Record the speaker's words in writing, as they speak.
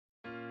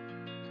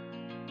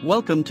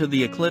Welcome to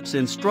the eCLIPSE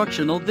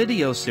instructional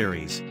video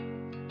series.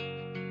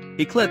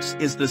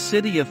 eCLIPSE is the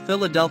City of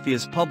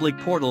Philadelphia's public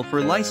portal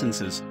for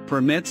licenses,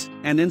 permits,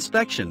 and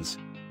inspections.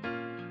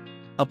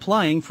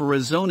 Applying for a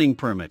zoning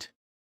permit.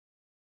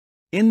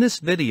 In this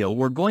video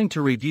we're going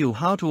to review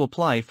how to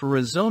apply for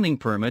a zoning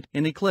permit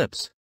in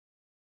eCLIPSE.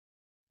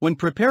 When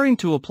preparing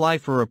to apply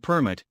for a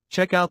permit,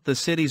 check out the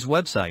city's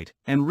website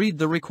and read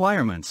the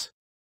requirements.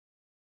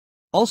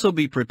 Also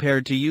be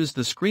prepared to use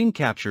the screen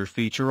capture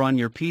feature on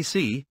your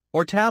PC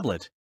or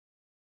tablet.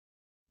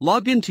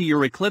 Log into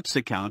your eCLIPSE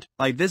account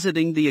by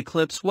visiting the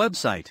eCLIPSE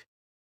website.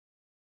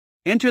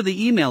 Enter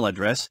the email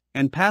address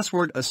and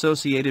password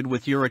associated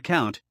with your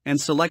account and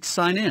select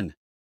Sign In.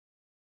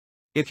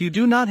 If you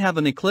do not have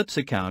an eCLIPSE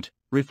account,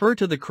 refer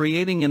to the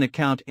Creating an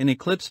Account in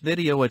eCLIPSE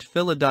video at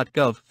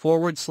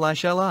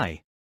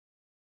phila.gov/li.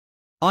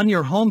 On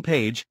your home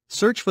page,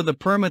 search for the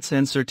Permits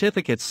and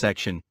Certificates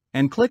section,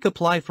 and click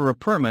Apply for a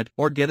Permit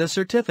or Get a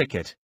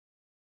Certificate.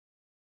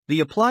 The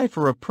Apply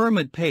for a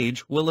Permit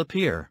page will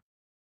appear.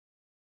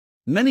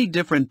 Many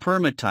different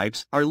permit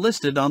types are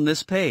listed on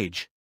this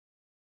page.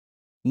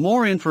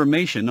 More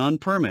information on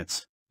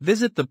permits.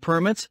 Visit the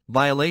Permits,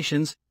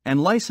 Violations,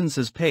 and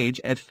Licenses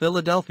page at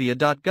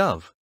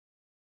philadelphia.gov.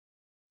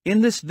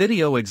 In this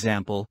video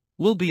example,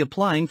 we'll be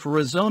applying for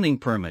a zoning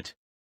permit.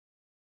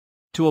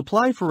 To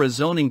apply for a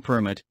zoning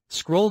permit,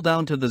 scroll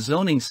down to the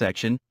Zoning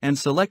section and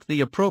select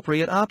the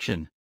appropriate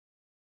option.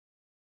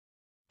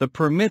 The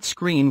permit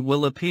screen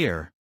will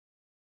appear.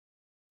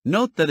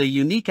 Note that a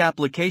unique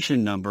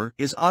application number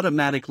is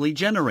automatically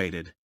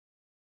generated.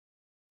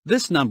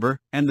 This number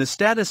and the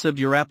status of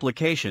your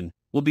application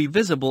will be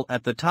visible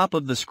at the top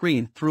of the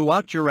screen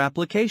throughout your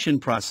application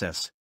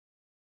process.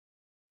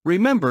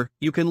 Remember,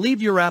 you can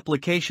leave your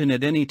application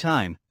at any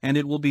time, and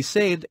it will be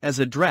saved as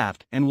a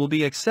draft and will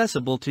be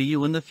accessible to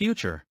you in the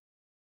future.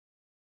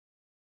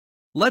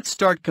 Let's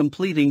start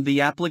completing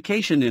the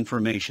application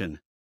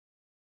information.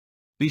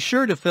 Be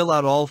sure to fill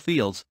out all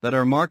fields that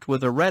are marked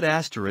with a red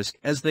asterisk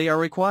as they are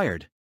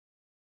required.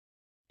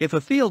 If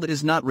a field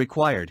is not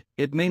required,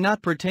 it may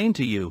not pertain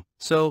to you,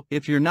 so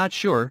if you're not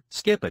sure,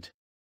 skip it.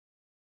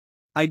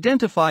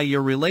 Identify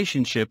your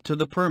relationship to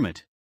the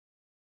permit.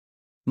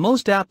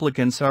 Most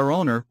applicants are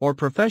owner or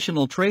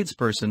professional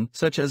tradesperson,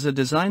 such as a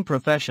design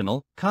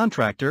professional,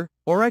 contractor,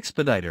 or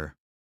expediter.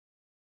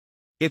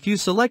 If you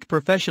select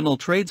professional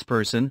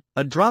tradesperson,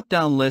 a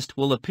drop-down list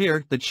will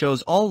appear that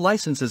shows all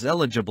licenses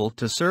eligible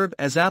to serve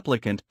as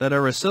applicant that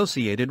are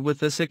associated with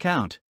this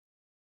account.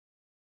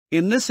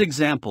 In this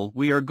example,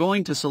 we are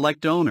going to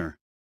select owner.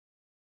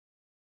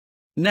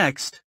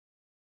 Next,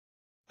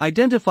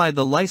 identify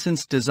the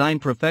licensed design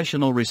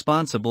professional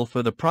responsible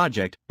for the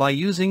project by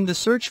using the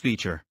search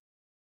feature.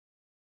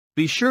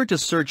 Be sure to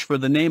search for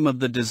the name of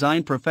the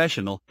design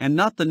professional and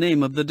not the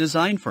name of the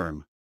design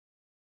firm.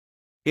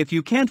 If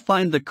you can't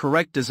find the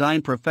correct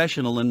design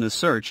professional in the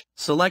search,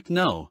 select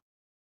No.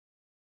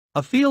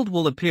 A field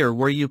will appear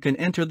where you can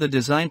enter the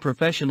design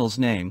professional's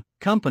name,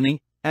 company,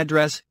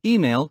 address,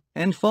 email,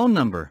 and phone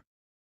number.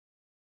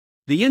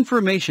 The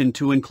information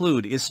to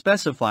include is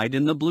specified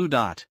in the blue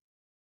dot.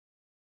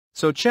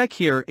 So check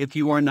here if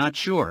you are not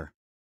sure.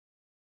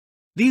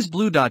 These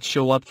blue dots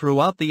show up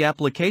throughout the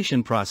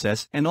application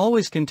process and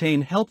always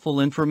contain helpful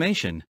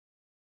information.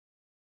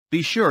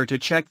 Be sure to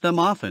check them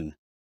often.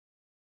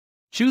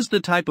 Choose the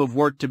type of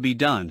work to be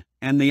done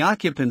and the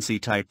occupancy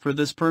type for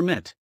this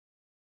permit.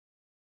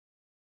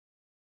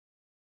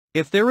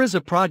 If there is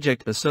a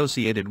project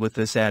associated with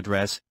this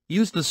address,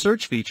 use the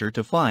search feature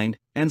to find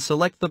and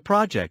select the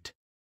project.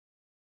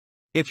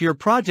 If your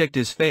project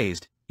is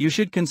phased, you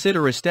should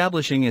consider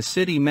establishing a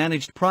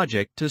city-managed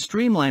project to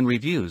streamline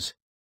reviews.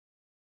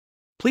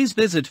 Please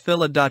visit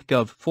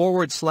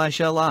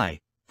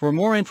phila.gov/li for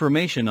more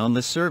information on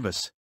this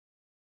service.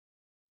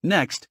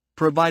 Next,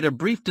 provide a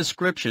brief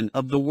description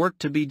of the work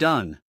to be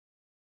done.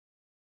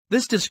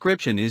 This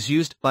description is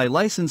used by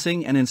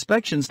licensing and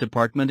inspections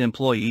department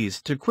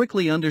employees to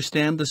quickly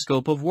understand the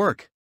scope of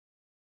work.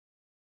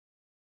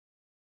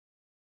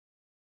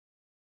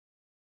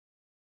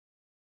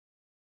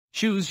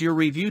 Choose your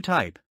review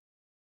type.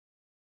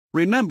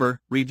 Remember,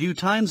 review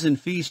times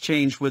and fees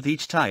change with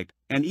each type,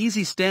 and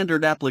easy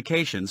standard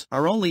applications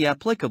are only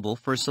applicable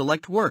for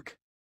select work.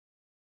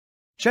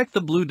 Check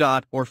the blue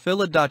dot or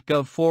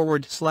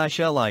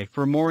phila.gov/li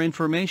for more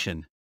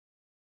information.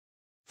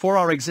 For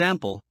our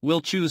example,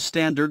 we'll choose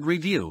Standard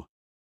Review.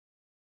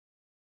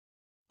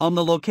 On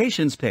the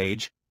Locations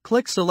page,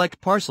 click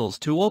Select Parcels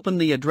to open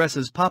the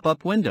Addresses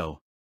pop-up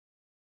window.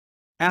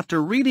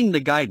 After reading the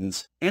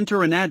guidance,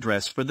 enter an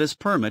address for this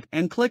permit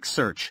and click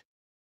Search.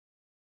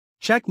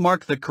 Check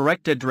mark the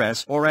correct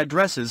address or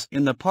addresses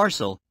in the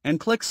parcel and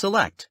click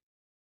Select.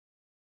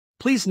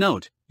 Please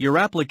note, your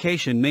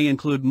application may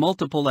include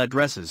multiple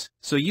addresses,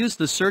 so use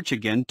the search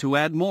again to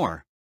add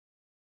more.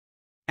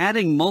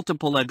 Adding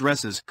multiple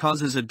addresses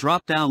causes a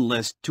drop-down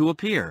list to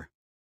appear.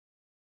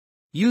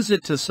 Use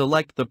it to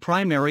select the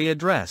primary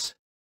address.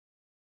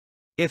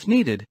 If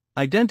needed,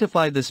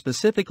 identify the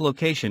specific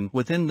location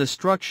within the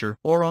structure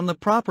or on the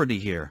property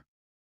here.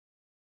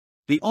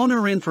 The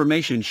owner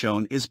information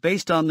shown is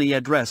based on the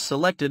address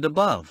selected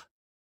above.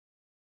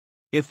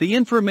 If the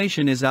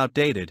information is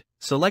outdated,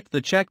 select the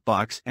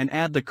checkbox and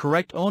add the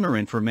correct owner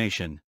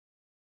information.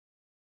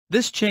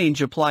 This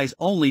change applies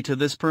only to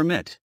this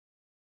permit.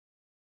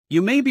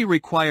 You may be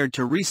required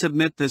to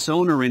resubmit this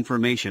owner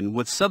information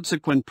with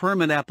subsequent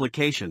permit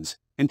applications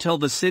until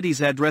the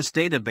city's address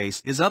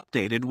database is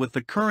updated with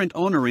the current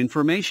owner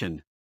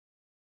information.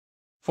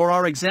 For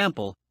our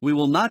example, we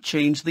will not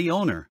change the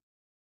owner.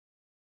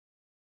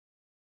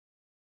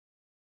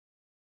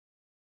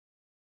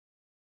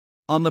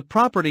 On the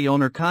property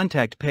owner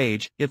contact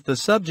page, if the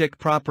subject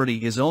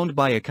property is owned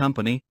by a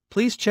company,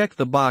 please check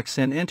the box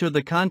and enter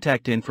the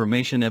contact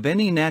information of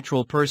any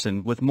natural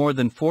person with more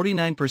than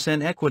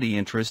 49% equity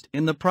interest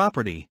in the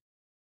property.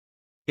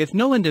 If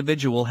no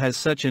individual has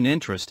such an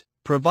interest,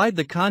 provide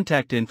the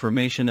contact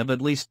information of at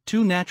least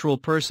 2 natural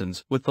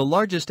persons with the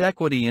largest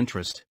equity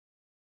interest.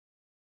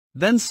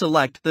 Then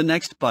select the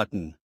Next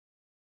button.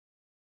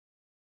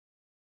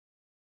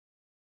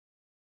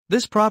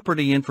 This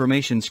property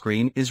information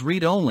screen is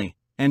read-only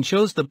and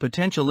shows the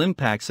potential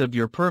impacts of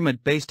your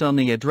permit based on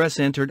the address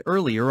entered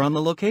earlier on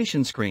the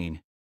location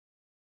screen.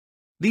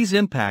 These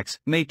impacts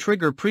may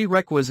trigger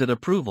prerequisite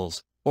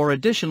approvals or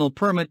additional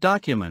permit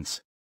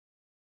documents.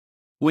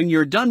 When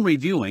you're done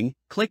reviewing,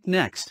 click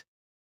Next.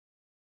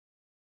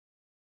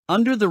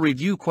 Under the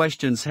Review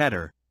Questions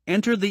header,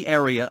 enter the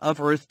area of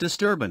earth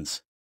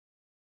disturbance.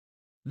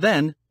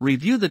 Then,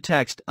 review the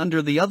text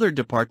under the Other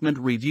Department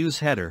Reviews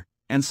header,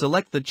 and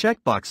select the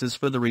checkboxes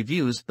for the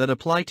reviews that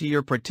apply to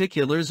your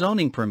particular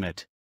zoning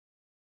permit.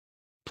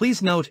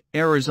 Please note,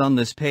 errors on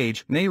this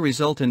page may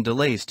result in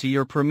delays to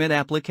your permit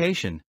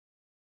application.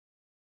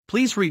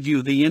 Please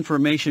review the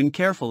information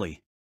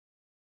carefully.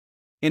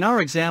 In our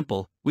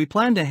example, we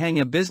plan to hang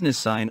a business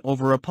sign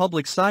over a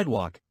public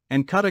sidewalk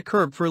and cut a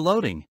curb for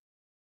loading.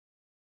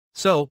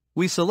 So,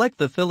 we select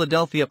the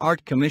Philadelphia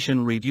Art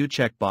Commission review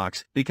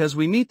checkbox because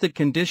we meet the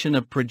condition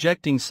of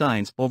projecting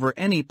signs over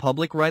any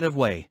public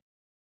right-of-way.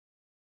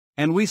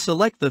 And we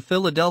select the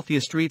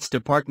Philadelphia Streets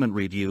Department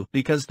review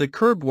because the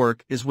curb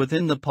work is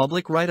within the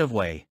public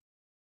right-of-way.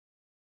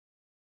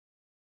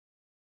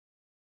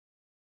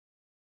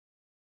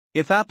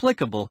 If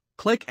applicable,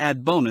 click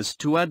Add Bonus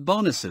to add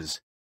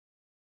bonuses.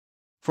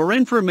 For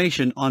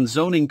information on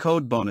zoning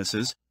code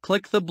bonuses,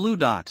 click the blue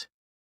dot.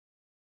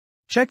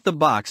 Check the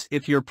box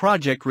if your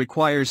project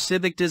requires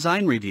civic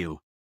design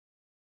review.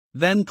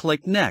 Then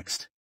click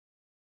Next.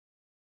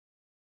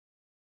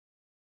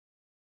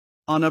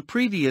 On a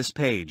previous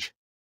page,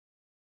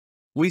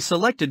 we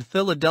selected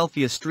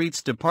Philadelphia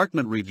Streets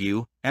Department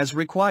Review as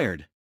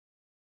required.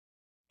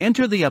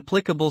 Enter the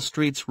applicable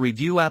Streets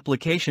Review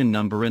application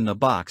number in the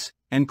box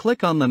and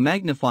click on the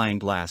magnifying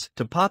glass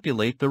to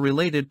populate the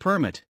related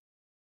permit.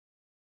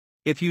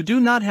 If you do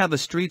not have a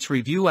Streets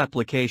Review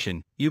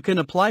application, you can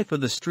apply for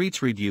the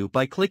Streets Review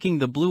by clicking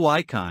the blue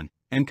icon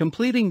and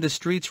completing the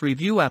Streets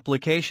Review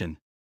application.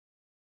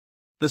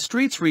 The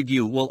Streets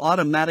Review will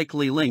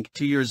automatically link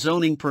to your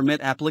zoning permit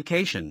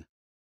application.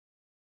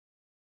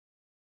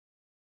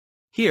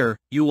 Here,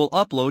 you will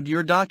upload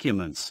your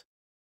documents.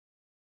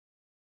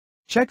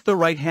 Check the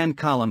right-hand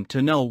column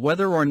to know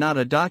whether or not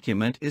a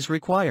document is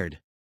required.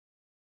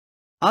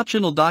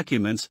 Optional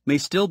documents may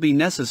still be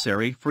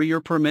necessary for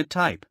your permit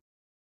type.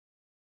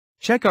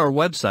 Check our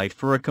website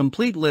for a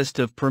complete list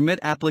of permit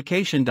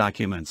application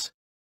documents.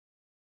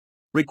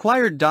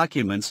 Required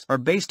documents are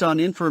based on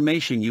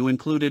information you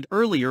included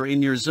earlier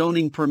in your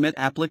zoning permit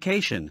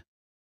application.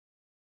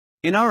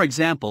 In our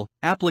example,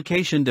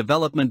 application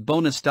development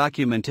bonus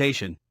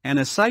documentation and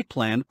a site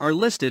plan are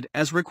listed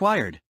as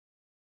required.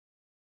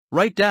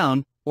 Write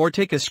down or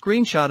take a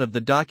screenshot of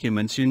the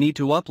documents you need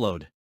to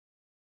upload.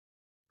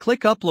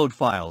 Click Upload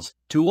Files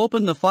to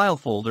open the file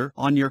folder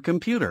on your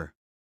computer.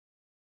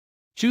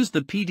 Choose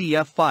the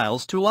PDF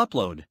files to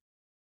upload.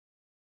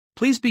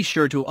 Please be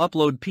sure to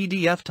upload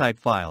PDF type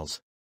files.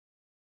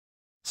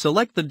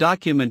 Select the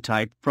document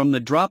type from the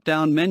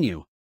drop-down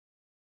menu.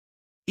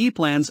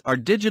 E-plans are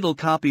digital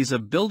copies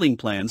of building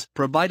plans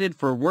provided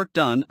for work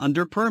done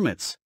under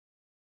permits.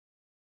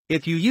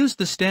 If you use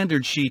the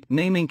standard sheet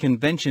naming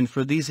convention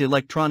for these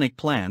electronic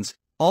plans,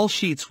 all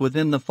sheets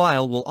within the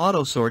file will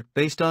auto-sort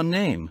based on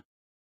name.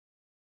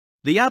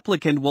 The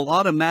applicant will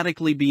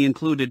automatically be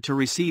included to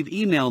receive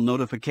email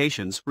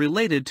notifications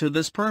related to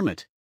this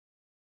permit.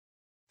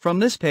 From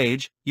this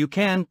page, you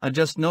can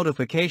adjust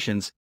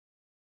notifications,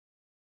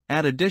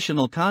 add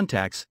additional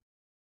contacts,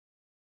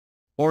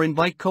 or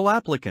invite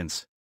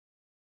co-applicants.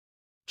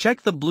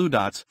 Check the blue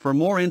dots for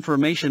more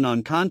information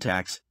on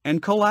contacts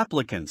and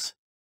co-applicants.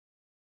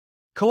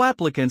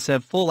 Co-applicants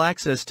have full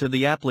access to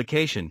the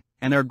application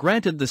and are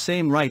granted the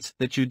same rights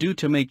that you do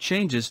to make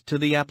changes to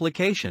the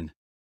application.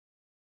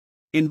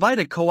 Invite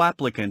a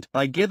co-applicant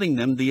by giving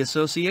them the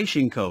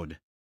association code.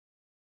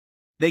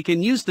 They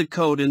can use the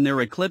code in their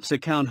eCLIPSE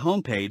account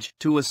homepage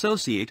to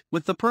associate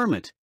with the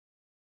permit.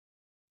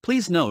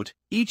 Please note,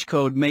 each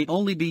code may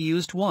only be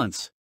used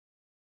once.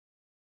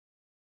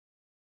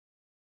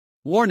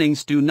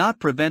 Warnings do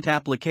not prevent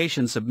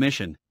application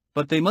submission,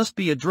 but they must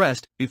be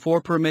addressed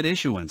before permit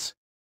issuance.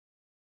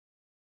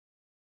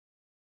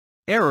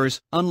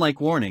 Errors, unlike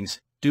warnings,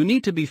 do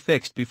need to be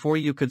fixed before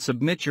you could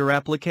submit your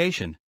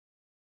application.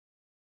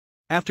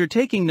 After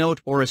taking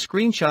note or a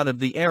screenshot of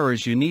the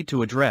errors you need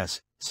to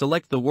address,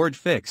 select the word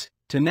Fix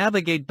to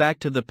navigate back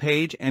to the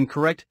page and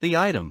correct the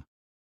item.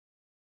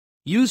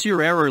 Use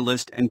your error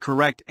list and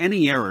correct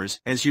any errors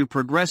as you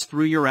progress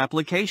through your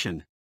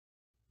application.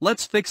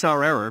 Let's fix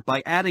our error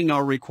by adding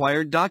our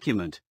required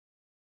document.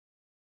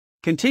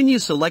 Continue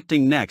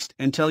selecting Next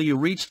until you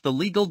reach the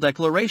legal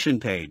declaration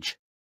page.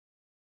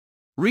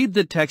 Read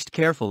the text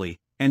carefully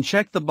and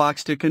check the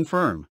box to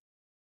confirm.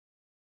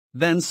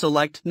 Then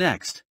select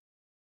Next.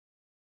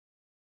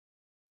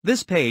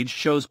 This page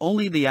shows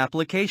only the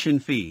application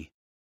fee.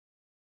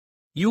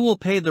 You will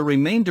pay the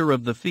remainder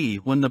of the fee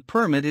when the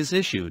permit is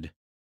issued.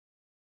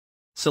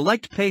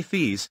 Select Pay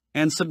Fees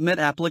and Submit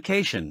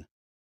Application.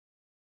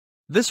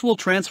 This will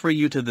transfer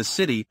you to the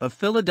City of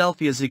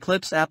Philadelphia's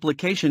eCLIPSE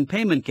Application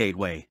Payment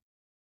Gateway.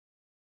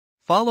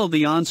 Follow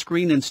the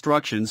on-screen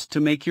instructions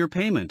to make your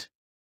payment.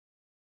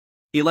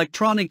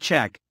 Electronic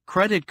check,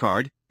 credit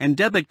card, and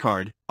debit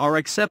card are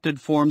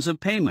accepted forms of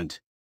payment.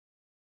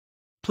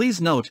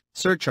 Please note,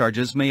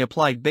 surcharges may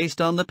apply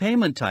based on the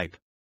payment type.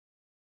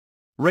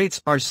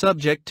 Rates are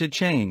subject to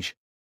change.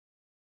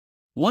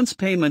 Once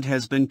payment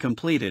has been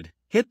completed,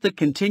 hit the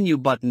Continue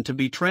button to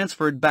be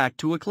transferred back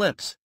to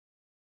eCLIPSE.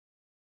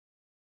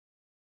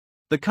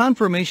 The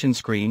confirmation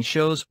screen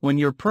shows when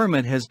your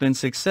permit has been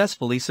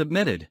successfully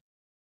submitted.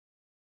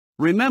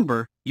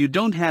 Remember, you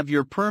don't have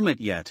your permit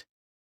yet.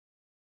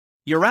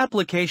 Your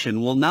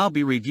application will now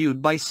be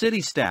reviewed by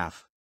city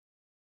staff.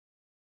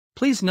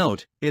 Please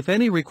note, if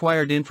any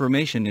required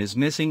information is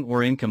missing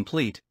or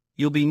incomplete,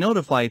 you'll be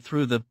notified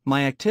through the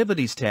My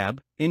Activities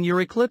tab in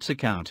your eCLIPSE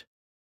account.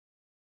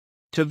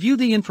 To view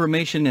the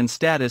information and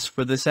status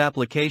for this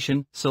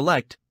application,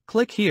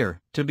 click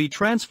here to be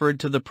transferred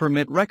to the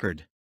permit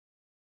record.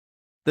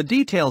 The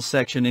Details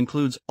section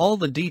includes all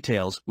the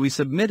details we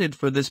submitted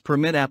for this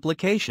permit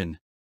application.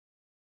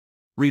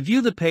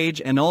 Review the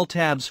page and all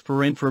tabs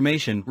for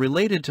information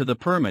related to the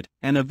permit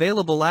and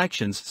available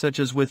actions such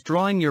as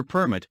withdrawing your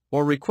permit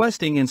or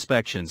requesting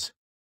inspections.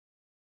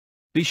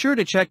 Be sure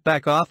to check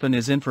back often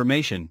as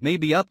information may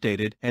be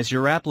updated as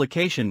your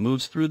application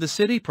moves through the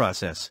city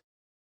process.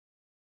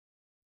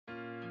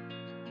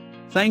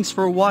 Thanks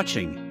for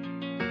watching.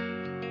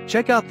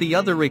 Check out the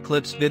other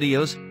eCLIPSE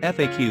videos,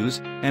 FAQs,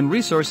 and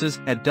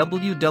resources at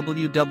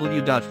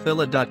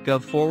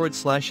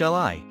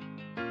www.phila.gov/li.